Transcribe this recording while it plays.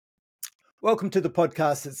Welcome to the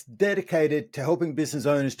podcast that's dedicated to helping business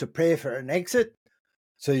owners to prepare for an exit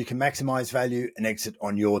so you can maximize value and exit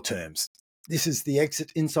on your terms. This is the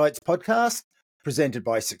Exit Insights podcast presented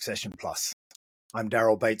by Succession Plus. I'm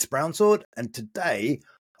Daryl Bates-Brownsword, and today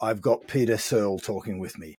I've got Peter Searle talking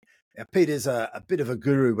with me. Now, Peter's a bit of a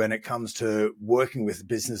guru when it comes to working with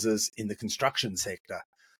businesses in the construction sector.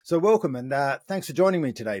 So welcome, and thanks for joining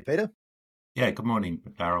me today, Peter. Yeah, good morning,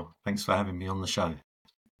 Daryl. Thanks for having me on the show.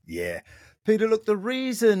 Yeah. Peter, look, the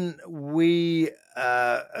reason we,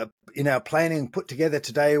 in our planning put together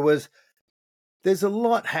today was there's a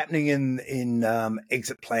lot happening in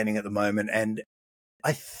exit planning at the moment. And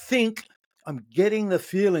I think I'm getting the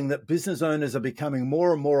feeling that business owners are becoming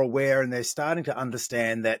more and more aware, and they're starting to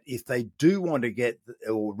understand that if they do want to get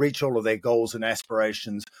or reach all of their goals and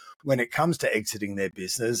aspirations when it comes to exiting their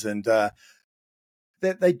business, and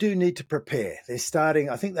that they do need to prepare. They're starting,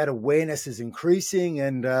 I think that awareness is increasing,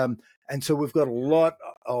 and so we've got a lot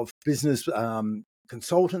of business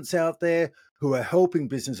consultants out there who are helping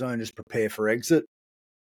business owners prepare for exit.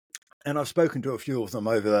 And I've spoken to a few of them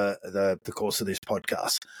over the course of this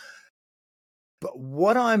podcast. But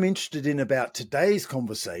what I'm interested in about today's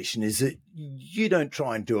conversation is that you don't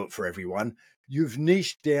try and do it for everyone. You've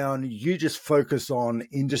niched down, you just focus on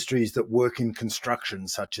industries that work in construction,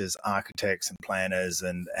 such as architects and planners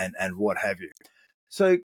and what have you.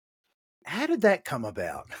 So how did that come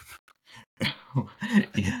about?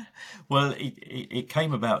 Yeah. Well, it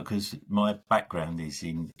came about because my background is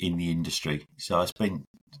in the industry. So I spent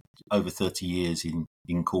over 30 years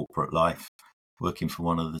in corporate life working for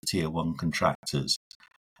one of the tier one contractors.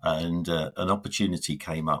 And an opportunity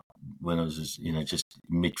came up when I was, just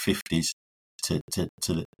mid-50s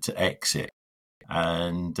to exit.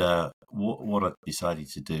 And what I decided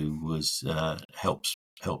to do was help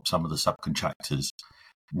some of the subcontractors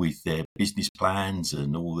with their business plans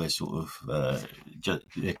and all their sort of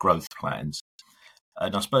their growth plans.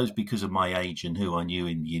 And I suppose because of my age and who I knew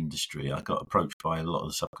in the industry, I got approached by a lot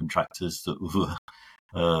of the subcontractors that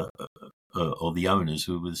were, or the owners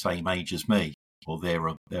who were the same age as me, or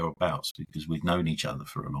thereabouts, because we'd known each other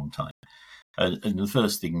for a long time. And the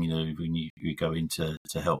first thing, when you go in to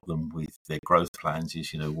help them with their growth plans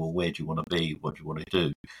is, well, where do you want to be? What do you want to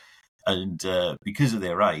do? And because of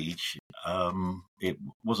their age, it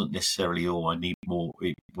wasn't necessarily, I need more.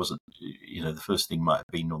 It wasn't, the first thing might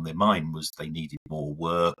have been on their mind was they needed more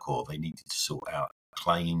work or they needed to sort out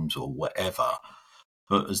claims or whatever.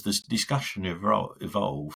 But as this discussion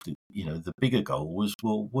evolved, the bigger goal was,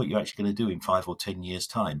 well, what are you actually going to do in 5 or 10 years'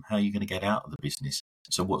 time? How are you going to get out of the business?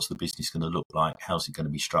 So what's the business going to look like? How's it going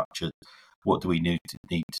to be structured? What do we need to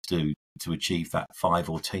do to achieve that 5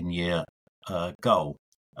 or 10 year goal?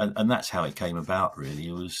 And that's how it came about, really.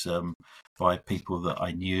 It was by people that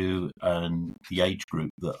I knew and the age group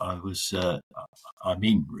that I'm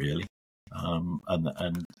in, really.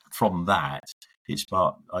 And from that, it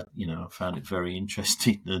sparked. I found it very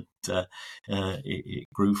interesting, and it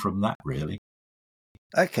grew from that, really.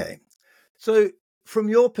 Okay, so from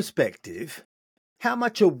your perspective, how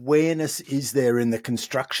much awareness is there in the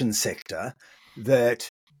construction sector that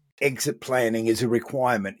exit planning is a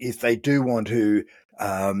requirement if they do want to,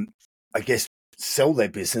 sell their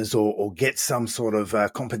business or get some sort of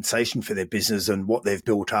compensation for their business and what they've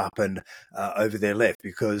built up and over their left,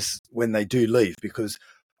 because when they do leave, because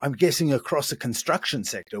I'm guessing across the construction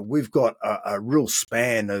sector, we've got a real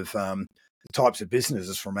span of types of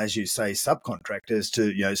businesses from, as you say, subcontractors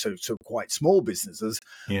to, so quite small businesses,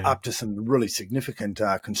 up to some really significant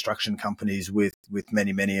construction companies with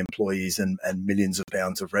many, many employees and millions of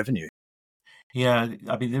pounds of revenue. Yeah,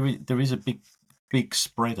 I mean, there is a big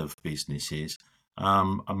spread of businesses.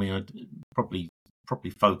 I'd probably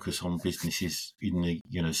focus on businesses in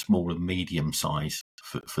the small and medium size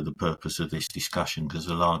for the purpose of this discussion, because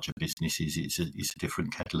the larger businesses, it's a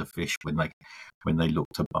different kettle of fish when they look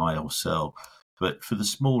to buy or sell. But for the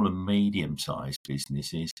small and medium sized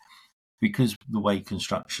businesses, because the way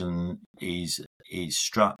construction is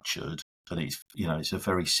structured, and it's a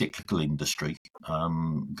very cyclical industry,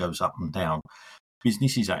 goes up and down.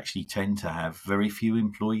 Businesses actually tend to have very few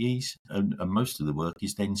employees, and most of the work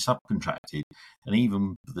is then subcontracted. And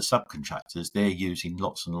even the subcontractors, they're using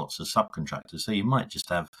lots and lots of subcontractors. So you might just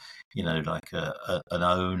have, like an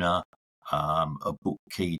owner, a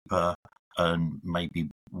bookkeeper, and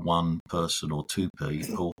maybe one person or two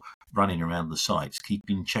people running around the sites,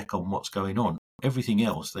 keeping check on what's going on. Everything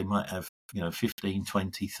else, they might have, 15,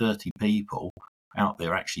 20, 30 people out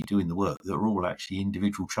there actually doing the work that are all actually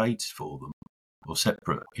individual trades for them, or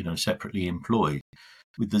separately employed.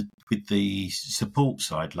 with the support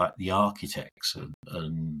side, like the architects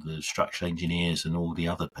and the structural engineers and all the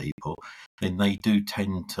other people, then they do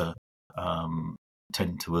tend to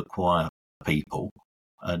acquire people,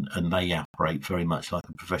 and they operate very much like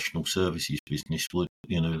a professional services business would,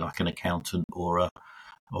 like an accountant or a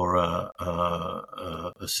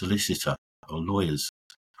solicitor or lawyer's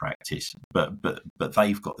practice. But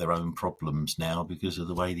they've got their own problems now because of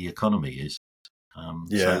the way the economy is.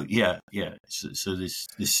 Yeah. So there's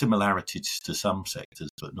similarities to some sectors,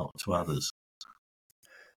 but not to others.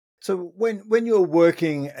 So when you're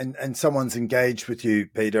working and someone's engaged with you,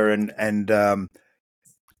 Peter, and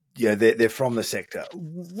they're from the sector,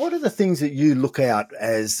 what are the things that you look out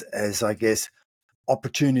as I guess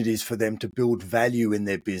opportunities for them to build value in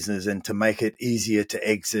their business and to make it easier to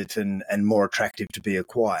exit and more attractive to be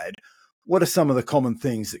acquired? What are some of the common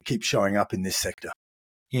things that keep showing up in this sector?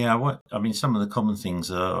 Yeah, some of the common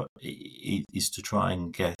things is to try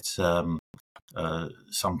and get some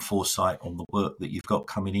foresight on the work that you've got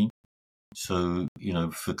coming in. So,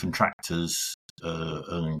 for contractors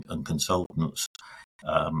and consultants,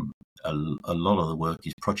 a lot of the work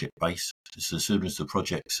is project based. So as soon as the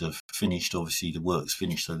projects have finished, obviously the work's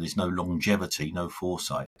finished. So there's no longevity, no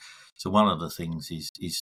foresight. So one of the things is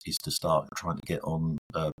to start trying to get on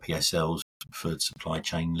PSLs, preferred supply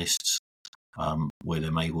chain lists, where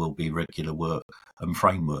there may well be regular work, and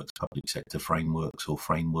frameworks, public sector frameworks or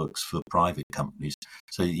frameworks for private companies,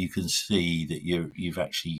 so that you can see that you've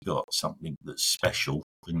actually got something that's special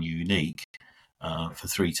and unique for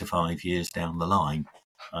 3 to 5 years down the line.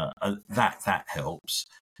 That helps.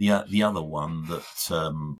 The other one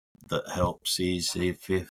that helps is if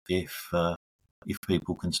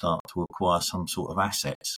people can start to acquire some sort of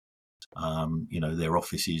assets, their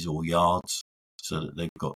offices or yards, so that they've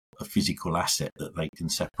got a physical asset that they can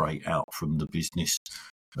separate out from the business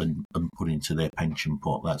and put into their pension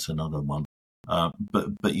pot. That's another one.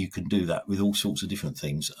 But you can do that with all sorts of different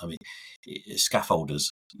things. I mean, scaffolders,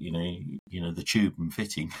 the tube and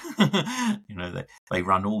fitting, they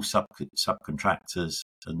run all subcontractors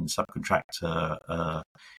and subcontractor,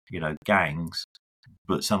 gangs,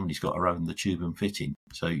 but somebody's got to own the tube and fitting.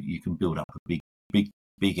 So you can build up a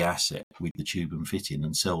big asset with the tube and fitting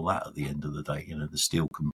and sell that at the end of the day. The steel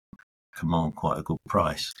can command quite a good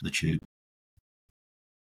price, the tube.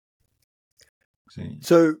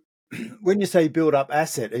 So when you say build up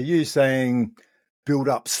asset, are you saying build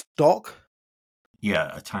up stock?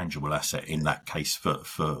 Yeah, a tangible asset in that case for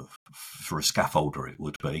a scaffolder it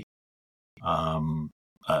would be. And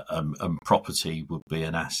property would be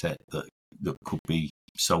an asset that could be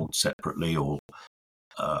sold separately or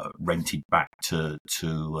rented back to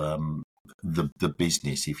the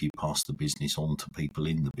business if you pass the business on to people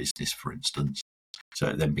in the business, for instance. So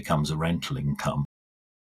it then becomes a rental income.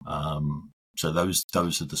 So those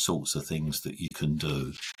are the sorts of things that you can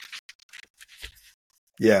do.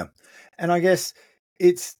 Yeah. And I guess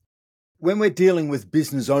it's when we're dealing with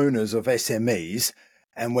business owners of SMEs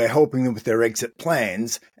and we're helping them with their exit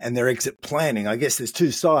plans and their exit planning, I guess there's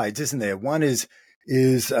two sides, isn't there? One is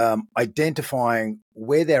identifying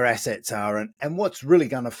where their assets are and what's really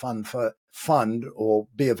going to fund or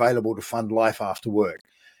be available to fund life after work.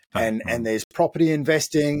 And there's property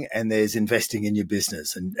investing and there's investing in your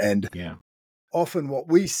business. And yeah. Often what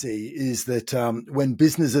we see is that when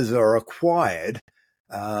businesses are acquired,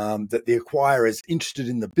 that the acquirer is interested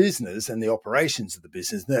in the business and the operations of the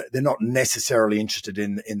business. They're not necessarily interested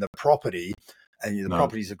in the property. And the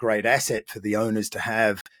property is a great asset for the owners to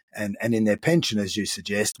have and in their pension, as you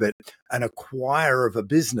suggest. But an acquirer of a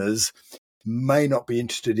business may not be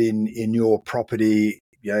interested in your property.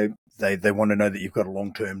 They want to know that you've got a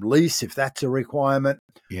long-term lease if that's a requirement.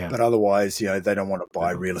 Yeah. But otherwise, they don't want to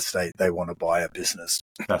buy real estate. They want to buy a business.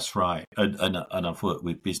 That's right. And I've worked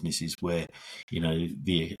with businesses where,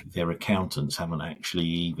 their accountants haven't actually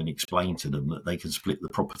even explained to them that they can split the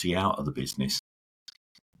property out of the business.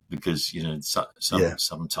 Because,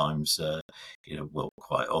 sometimes,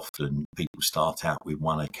 quite often people start out with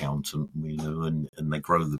one accountant, and they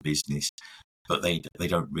grow the business. But they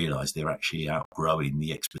don't realise they're actually outgrowing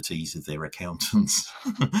the expertise of their accountants.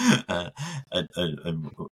 I've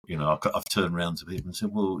turned around to people and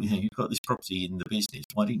said, well, you've got this property in the business.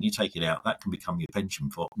 Why didn't you take it out? That can become your pension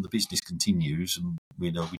pot, and the business continues. And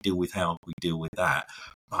we deal with how we deal with that.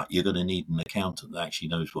 But you're going to need an accountant that actually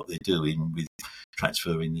knows what they're doing with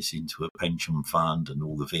transferring this into a pension fund and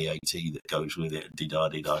all the VAT that goes with it. And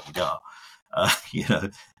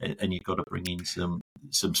you've got to bring in some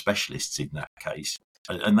specialists in that case,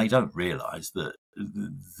 and they don't realise that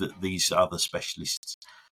these other specialists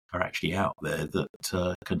are actually out there that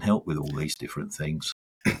can help with all these different things.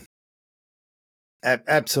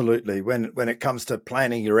 Absolutely. When it comes to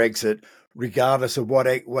planning your exit, regardless of what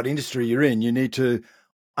industry you're in, you need to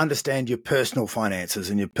understand your personal finances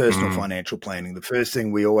and your personal financial planning. The first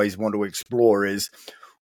thing we always want to explore is,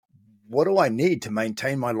 what do I need to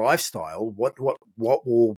maintain my lifestyle? What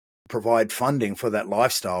will provide funding for that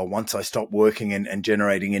lifestyle once I stop working and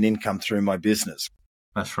generating an income through my business?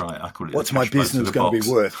 That's right. I call it What's the my cash flow to business the going to be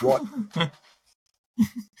box. worth? What?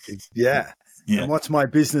 Yeah. Yeah. And what's my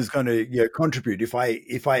business going to contribute? If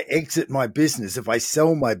I exit my business, if I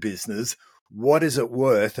sell my business, what is it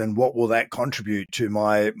worth, and what will that contribute to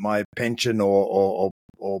my pension or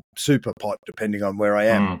super pot, depending on where I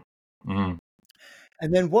am?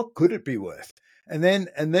 And then what could it be worth? And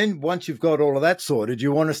then once you've got all of that sorted,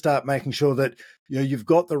 you want to start making sure that you've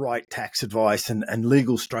got the right tax advice and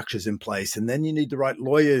legal structures in place. And then you need the right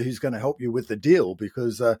lawyer who's going to help you with the deal,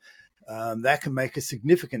 because that can make a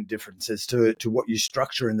significant difference as to what you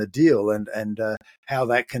structure in the deal and how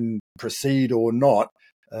that can proceed or not,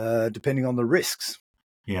 depending on the risks.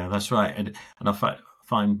 Yeah, that's right. And I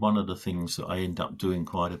find one of the things that I end up doing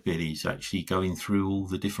quite a bit is actually going through all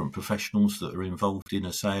the different professionals that are involved in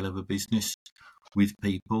a sale of a business with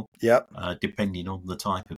people. Yep. Depending on the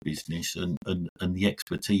type of business and the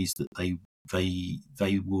expertise that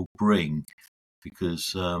they will bring.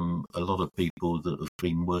 Because a lot of people that have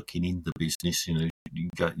been working in the business,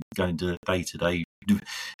 going to day,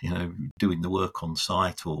 doing the work on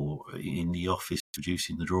site or in the office,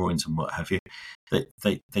 producing the drawings and what have you,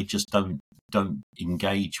 they just don't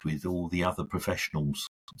engage with all the other professionals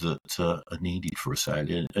that are needed for a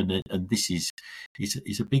sale, and this is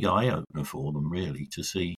a big eye opener for them, really, to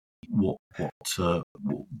see what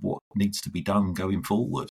needs to be done going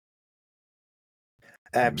forward.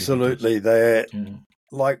 Absolutely. They're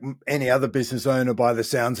like any other business owner, by the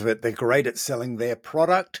sounds of it. They're great at selling their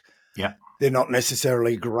product. Yeah. They're not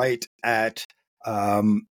necessarily great at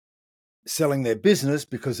selling their business,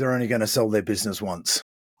 because they're only going to sell their business once.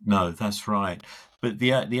 No, that's right. But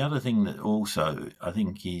the other thing that also I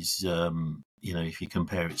think is, if you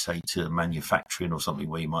compare it, say, to manufacturing or something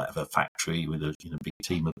where you might have a factory with a big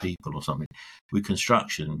team of people or something, with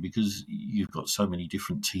construction, because you've got so many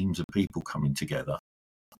different teams of people coming together,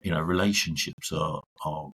 relationships are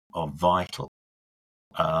vital.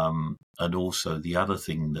 And also the other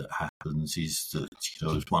thing that happens is that,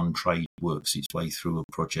 as one trade works its way through a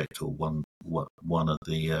project, or one of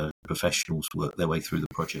the professionals work their way through the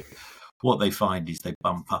project, what they find is they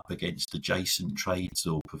bump up against adjacent trades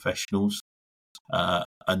or professionals.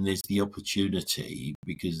 And there's the opportunity,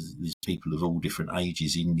 because there's people of all different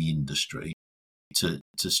ages in the industry, to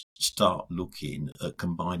start looking at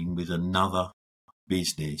combining with another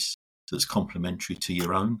business that's complementary to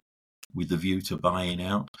your own, with the view to buying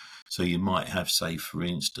out. So you might have, say, for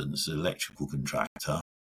instance, an electrical contractor,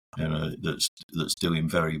 that's doing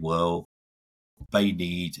very well. They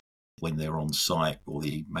need, when they're on site, or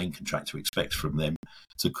the main contractor expects from them,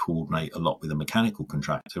 to coordinate a lot with a mechanical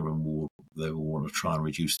contractor, and they will want to try and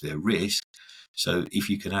reduce their risk. So if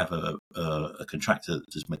you can have a contractor that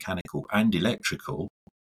does mechanical and electrical,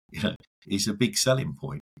 is a big selling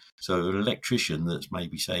point. So an electrician that's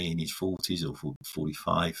maybe, say, in his 40s or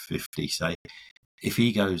 45, 50, say, if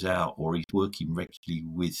he goes out, or he's working regularly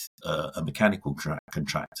with a mechanical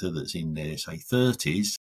contractor that's in their, say,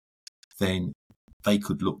 30s, then they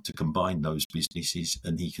could look to combine those businesses,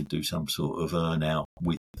 and he could do some sort of earn out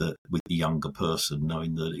with the younger person,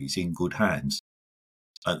 knowing that he's in good hands.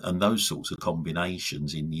 And those sorts of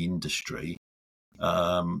combinations in the industry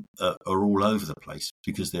are all over the place,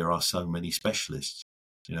 because there are so many specialists.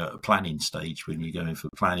 At a planning stage, when you're going for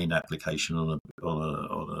planning application on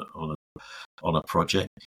a project,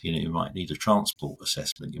 you might need a transport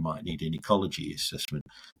assessment, you might need an ecology assessment.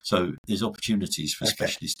 So there's opportunities for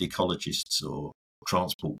specialist ecologists or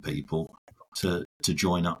transport people to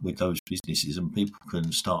join up with those businesses, and people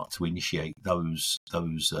can start to initiate those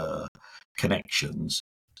connections,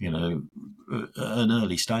 at an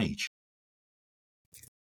early stage.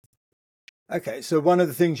 Okay, so one of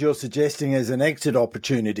the things you're suggesting as an exit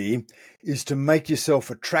opportunity is to make yourself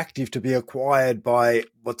attractive to be acquired by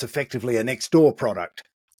what's effectively a next door product.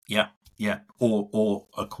 Yeah. Or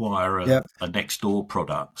acquire a next door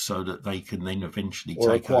product, so that they can then eventually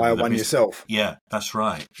take acquire over the one business yourself. Yeah, that's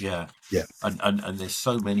right. Yeah. And there's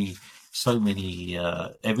so many.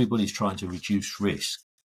 Everybody's trying to reduce risk.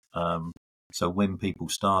 So when people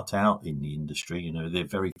start out in the industry, they're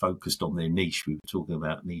very focused on their niche. We were talking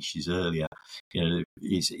about niches earlier.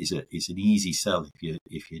 It's an easy sell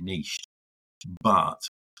if you're niched. But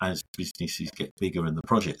as businesses get bigger and the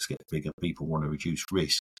projects get bigger, people want to reduce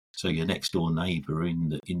risk. So your next door neighbour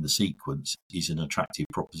in the sequence is an attractive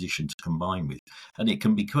proposition to combine with, and it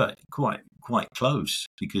can be quite close,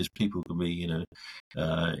 because people can be look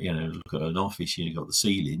at an office, you've got the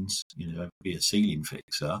ceilings, be a ceiling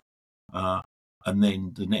fixer, and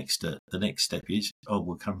then the next step is,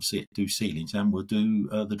 we'll come do ceilings, and we'll do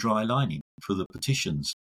the dry lining for the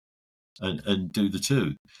partitions, and do the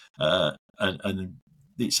two, and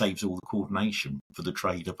it saves all the coordination for the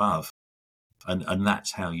trade above, and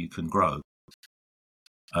that's how you can grow.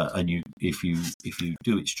 And if you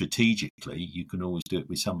do it strategically, you can always do it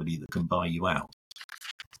with somebody that can buy you out.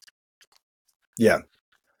 Yeah.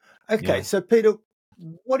 Okay. Yeah. So Peter,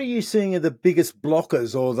 what are you seeing are the biggest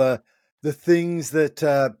blockers, or the things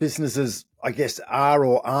that businesses, I guess, are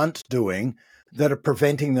or aren't doing that are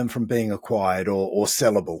preventing them from being acquired or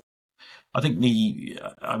sellable? I think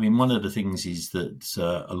one of the things is that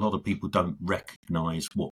a lot of people don't recognise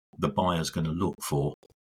what the buyer's going to look for,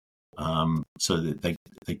 so that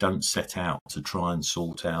they don't set out to try and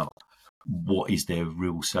sort out what is their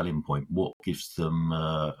real selling point, what gives them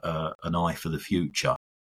an eye for the future.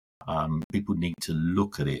 People need to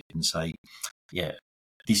look at it and say, yeah,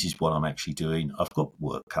 this is what I'm actually doing. I've got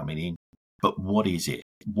work coming in, but what is it?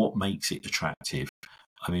 What makes it attractive?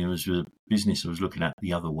 I mean, it was a business I was looking at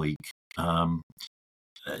the other week. And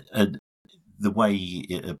the way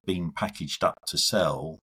it had been packaged up to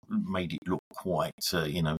sell made it look quite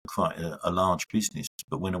a large business.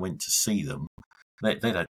 But when I went to see them, they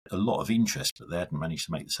had a lot of interest, but they hadn't managed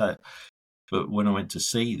to make the sale. But when I went to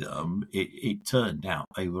see them, it turned out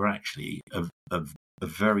they were actually a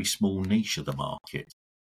very small niche of the market.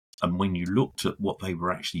 And when you looked at what they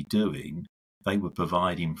were actually doing, they were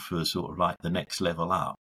providing for sort of like the next level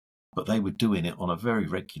up, but they were doing it on a very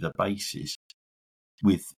regular basis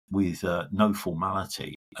with no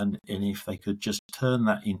formality. And if they could just turn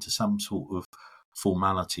that into some sort of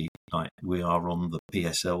formality, like we are on the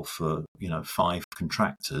PSL for 5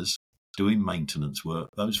 contractors doing maintenance work,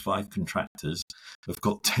 those 5 contractors have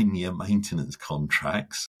got 10-year maintenance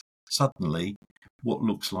contracts. Suddenly, what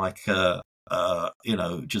looks like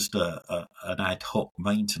just an ad hoc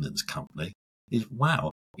maintenance company is, wow,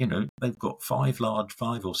 they've got 5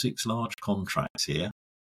 or 6 large contracts here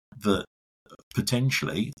that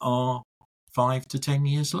potentially are 5 to 10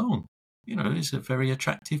 years long. It's a very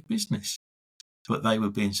attractive business. But they were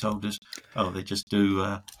being sold as, they just do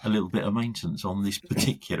a little bit of maintenance on this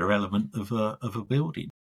particular element of a building.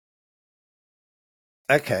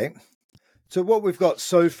 Okay. So what we've got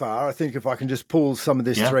so far, I think if I can just pull some of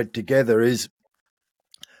this thread together, is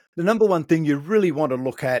the number one thing you really want to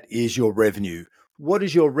look at is your revenue. What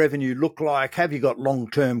does your revenue look like? Have you got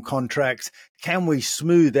long-term contracts? Can we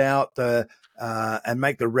smooth out and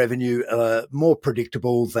make the revenue more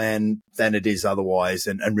predictable than it is otherwise,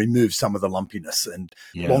 and remove some of the lumpiness? And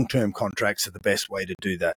long-term contracts are the best way to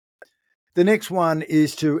do that. The next one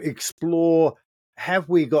is to explore, have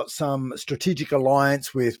we got some strategic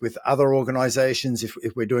alliance with other organizations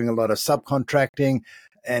if we're doing a lot of subcontracting,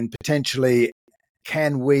 and potentially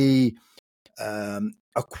can we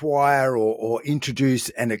acquire or introduce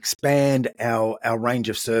and expand our range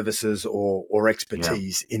of services or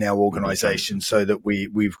expertise in our organization, so that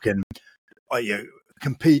we can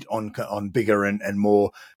compete on bigger and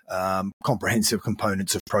more comprehensive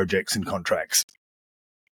components of projects and contracts.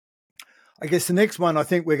 I guess the next one I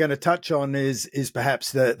think we're going to touch on is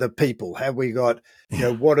perhaps the people. Have we got,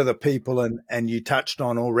 what are the people? And you touched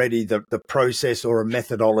on already the process or a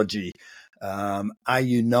methodology. Are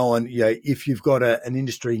you known, if you've got an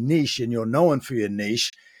industry niche and you're known for your niche,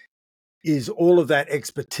 is all of that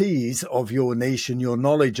expertise of your niche and your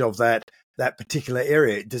knowledge of that particular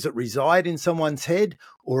area, does it reside in someone's head,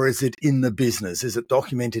 or is it in the business? Is it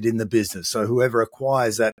documented in the business? So whoever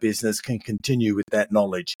acquires that business can continue with that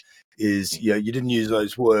knowledge. You didn't use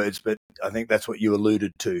those words, but I think that's what you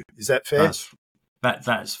alluded to. Is that fair?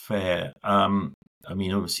 That's fair.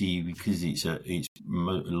 Obviously, because a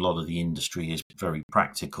lot of the industry is very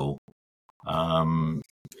practical.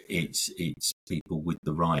 It's people with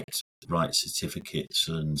the right certificates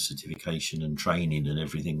and certification and training and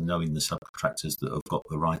everything, knowing the subcontractors that have got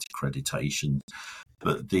the right accreditation.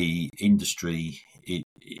 But the industry, it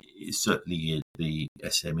certainly at the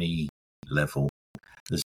SME level,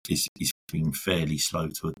 is been fairly slow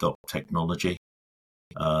to adopt technology.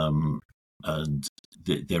 And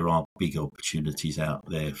there are big opportunities out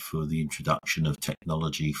there for the introduction of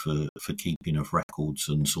technology for keeping of records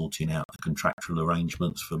and sorting out the contractual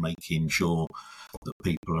arrangements, for making sure that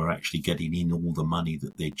people are actually getting in all the money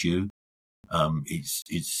that they're due. It's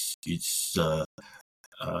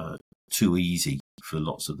too easy for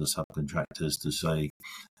lots of the subcontractors to say,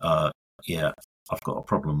 I've got a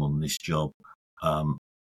problem on this job. I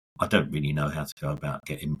don't really know how to go about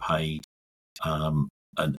getting paid. And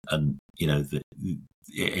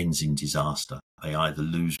it ends in disaster. They either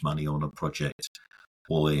lose money on a project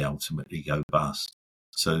or they ultimately go bust.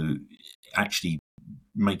 So actually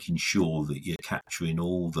making sure that you're capturing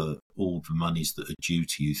all the monies that are due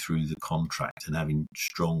to you through the contract and having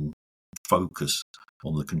strong focus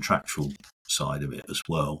on the contractual side of it as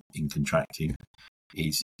well in contracting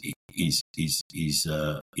is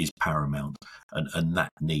paramount, and that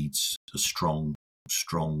needs a strong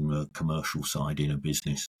commercial side in a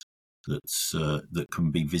business that can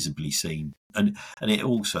be visibly seen, and it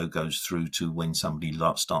also goes through to when somebody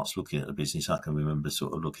starts looking at the business. I can remember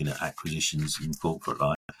sort of looking at acquisitions in corporate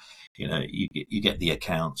life. You get the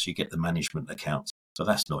accounts, you get the management accounts, but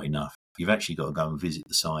that's not enough. You've actually got to go and visit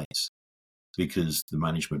the sites because the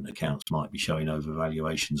management accounts might be showing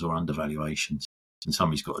overvaluations or undervaluations, and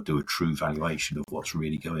somebody's got to do a true valuation of what's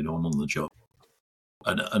really going on the job,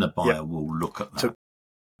 and a buyer will look at that.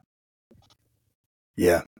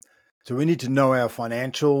 So we need to know our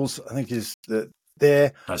financials, I think, is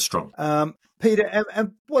there. That's strong. Peter,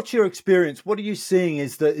 and what's your experience? What are you seeing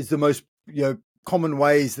is the most common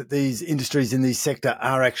ways that these industries in this sector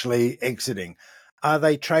are actually exiting? Are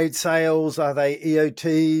they trade sales? Are they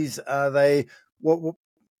EOTs? Are they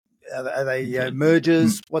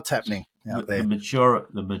mergers? What's happening out there?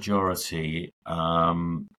 The majority,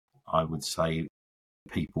 I would say,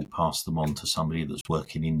 people pass them on to somebody that's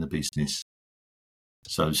working in the business.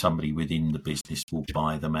 So somebody within the business will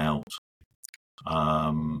buy them out.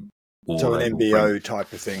 Or so an MBO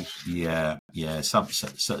type of thing. Yeah, some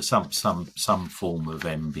form of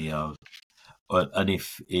MBO. And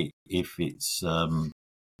if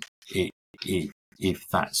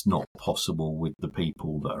that's not possible with the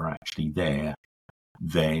people that are actually there,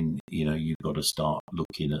 then you've got to start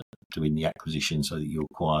looking at doing the acquisition so that you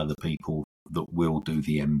acquire the people that will do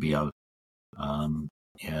the MBO.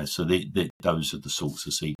 So those are the sorts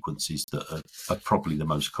of sequences that are probably the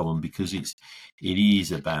most common, because it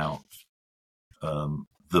is about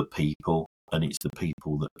the people, and it's the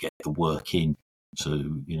people that get the work in. So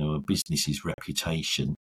a business's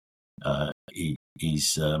reputation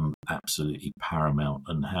is absolutely paramount,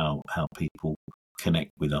 and how people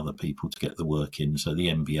connect with other people to get the work in. So the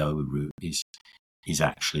MBO route is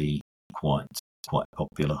actually quite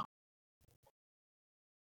popular.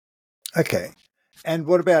 Okay. And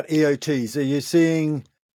what about EOTs? Are you seeing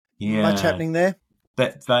much happening there?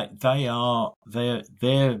 They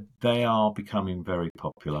are becoming very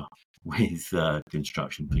popular with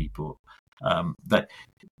construction people.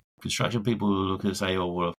 Construction people will look and say,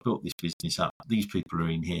 "Oh, well, I've built this business up. These people are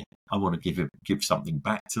in here. I want to give something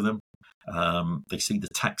back to them." They see the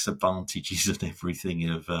tax advantages and everything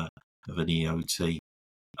of an EOT,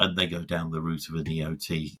 and they go down the route of an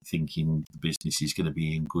EOT thinking the business is going to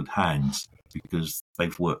be in good hands because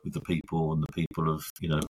they've worked with the people and the people have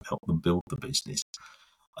helped them build the business.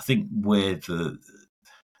 I think where the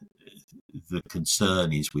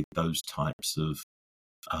concern is with those types of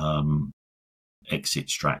exit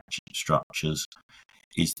structures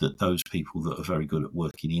is that those people that are very good at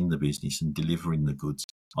working in the business and delivering the goods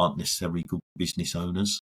aren't necessarily good business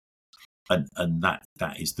owners, and that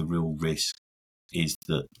is the real risk, is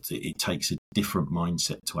that it takes a different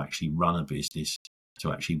mindset to actually run a business,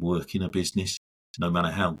 to actually work in a business. No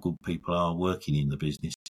matter how good people are working in the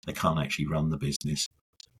business, they can't actually run the business,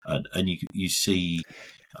 and you see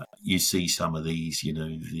some of these,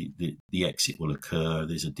 the exit will occur,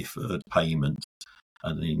 there's a deferred payment,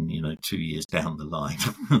 and then 2 years down the line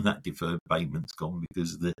that deferred payment's gone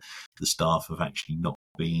because the staff have actually not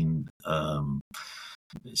been on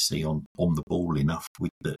the ball enough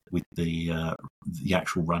with the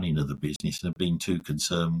actual running of the business, and have been too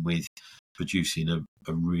concerned with producing a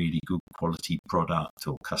really good quality product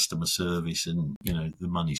or customer service, and the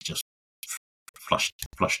money's just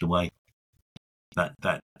flushed away. I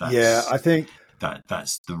think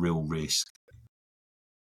that's the real risk.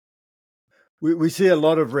 We see a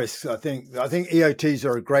lot of risks. I think EOTs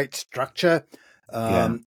are a great structure.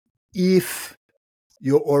 If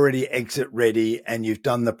you're already exit ready and you've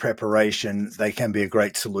done the preparation, they can be a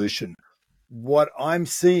great solution. What I'm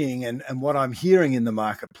seeing and what I'm hearing in the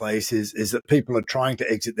marketplace is that people are trying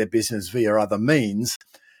to exit their business via other means.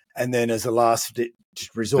 And then as a last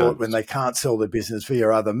resort, when they can't sell their business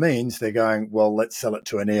via other means, they're going, well, let's sell it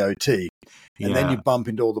to an EOT. And then you bump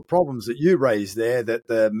into all the problems that you raised there, that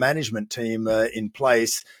the management team in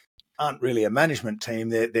place aren't really a management team.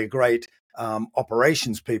 They're great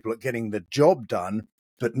operations people at getting the job done,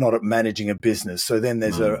 but not at managing a business. So then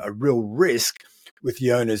there's a real risk with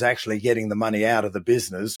the owners actually getting the money out of the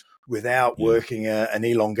business without working an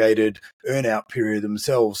elongated earn-out period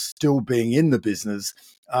themselves, still being in the business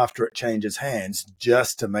after it changes hands,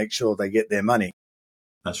 just to make sure they get their money.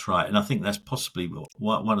 That's right. And I think that's possibly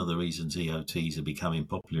one of the reasons EOTs are becoming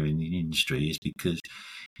popular in the industry, is because,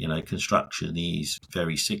 construction is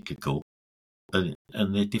very cyclical, and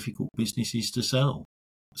they're difficult businesses to sell.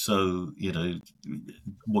 So,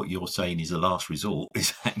 what you're saying is a last resort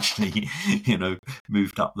is actually,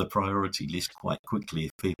 moved up the priority list quite quickly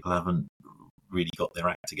if people haven't really got their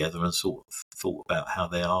act together and sort of thought about how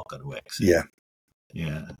they are going to exit.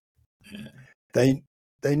 Yeah. They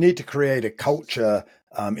need to create a culture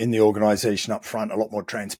in the organisation up front, a lot more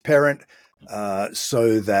transparent,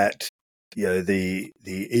 so that the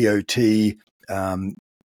EOT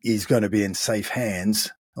is going to be in safe hands,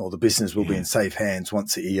 or the business will be in safe hands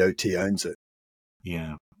once the EOT owns it.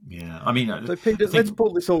 Yeah. I mean, so Peter, let's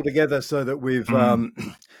pull this all together so that we've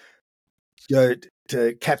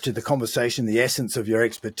to capture the conversation, the essence of your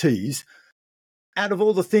expertise. Out of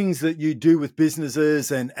all the things that you do with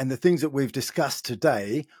businesses and the things that we've discussed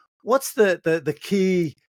today, what's the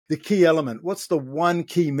key element? What's the one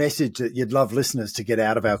key message that you'd love listeners to get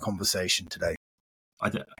out of our conversation today?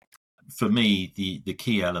 For me, the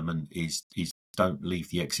key element is don't leave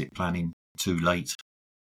the exit planning too late.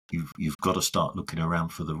 You've got to start looking around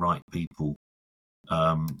for the right people,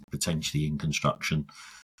 potentially in construction,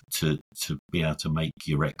 to be able to make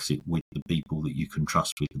your exit with the people that you can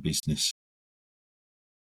trust with the business.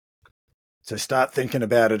 So start thinking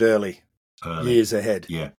about it early. Years ahead.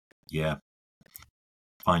 Yeah.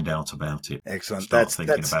 Find out about it. Excellent. Start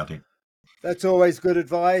thinking about it. That's always good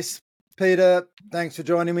advice. Peter, thanks for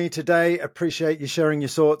joining me today. Appreciate you sharing your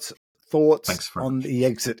thoughts on the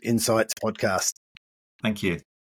Exit Insights podcast. Thank you.